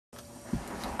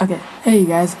Okay, hey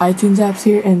guys, iTunes apps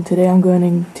here, and today I'm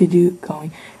going to do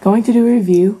a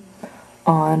review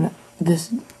on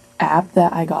this app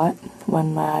that I got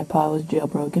when my iPod was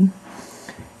jailbroken.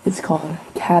 It's called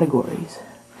Categories.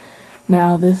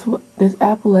 Now this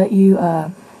app will let you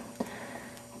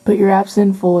put your apps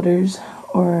in folders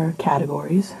or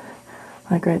categories.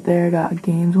 Like right there, I got a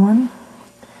games one,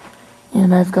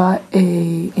 and I've got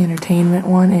a entertainment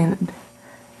one and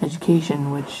education,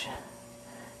 which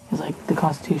is like the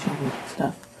Constitution and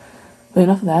stuff. But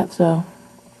enough of that. So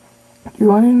if you're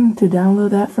wanting to download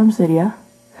that from Cydia,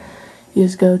 you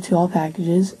just go to all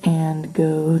packages and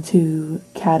go to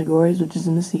categories, which is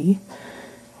in the C.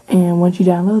 And once you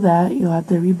download that, you'll have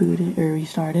to reboot it or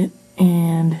restart it,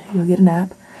 and you'll get an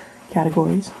app,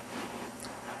 categories.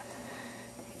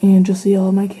 And you'll see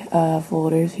all my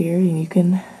folders here, and you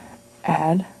can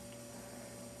add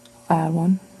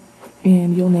one,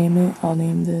 and you'll name it. I'll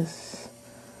name this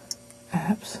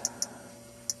apps,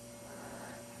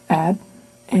 add,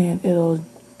 and it'll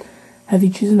have you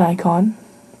choose an icon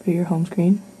for your home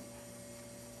screen.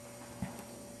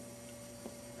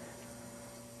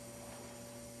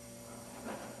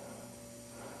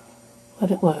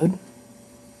 Let it load.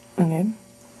 Okay.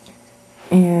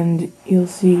 And you'll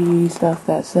see stuff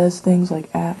that says things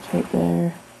like apps right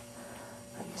there.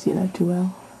 You see that too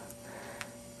well.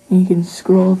 And you can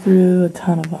scroll through a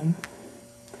ton of them.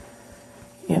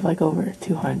 You have like over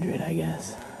 200, I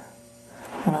guess.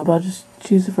 I don't know, but I'll just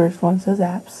choose the first one. It says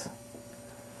apps.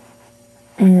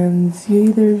 And see,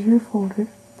 there's your folder.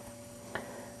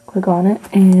 Click on it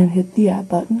and hit the app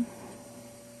button.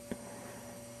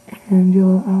 And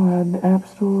I'll add the App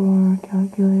Store,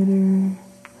 calculator.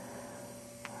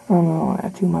 I don't know,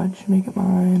 add too much. Make it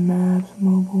mine, maps,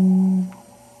 mobile.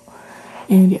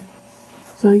 And yeah.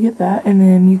 So you get that, and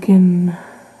then you can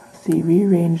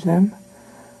rearrange them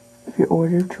of your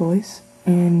order of choice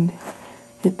and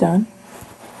hit done.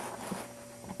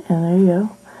 And there you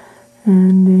go.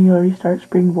 And then you'll restart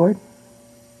Springboard.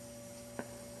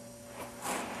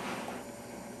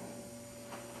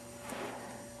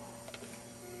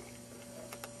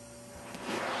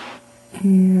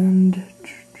 And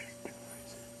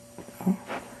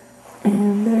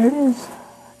there it is.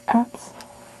 Apps.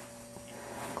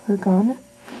 Click on it.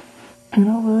 And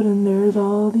it'll load, and there's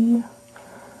all the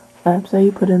apps that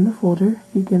you put in the folder.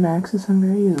 You can access them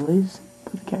very easily. Just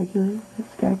put the calculator.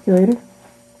 It's the calculator.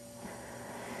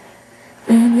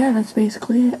 And yeah, that's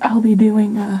basically it. I'll be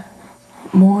doing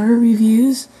more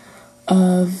reviews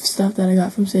of stuff that I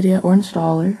got from Cydia or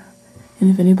Installer.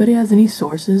 And if anybody has any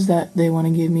sources that they want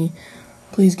to give me,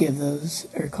 please give those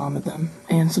or comment them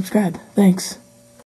and subscribe. Thanks.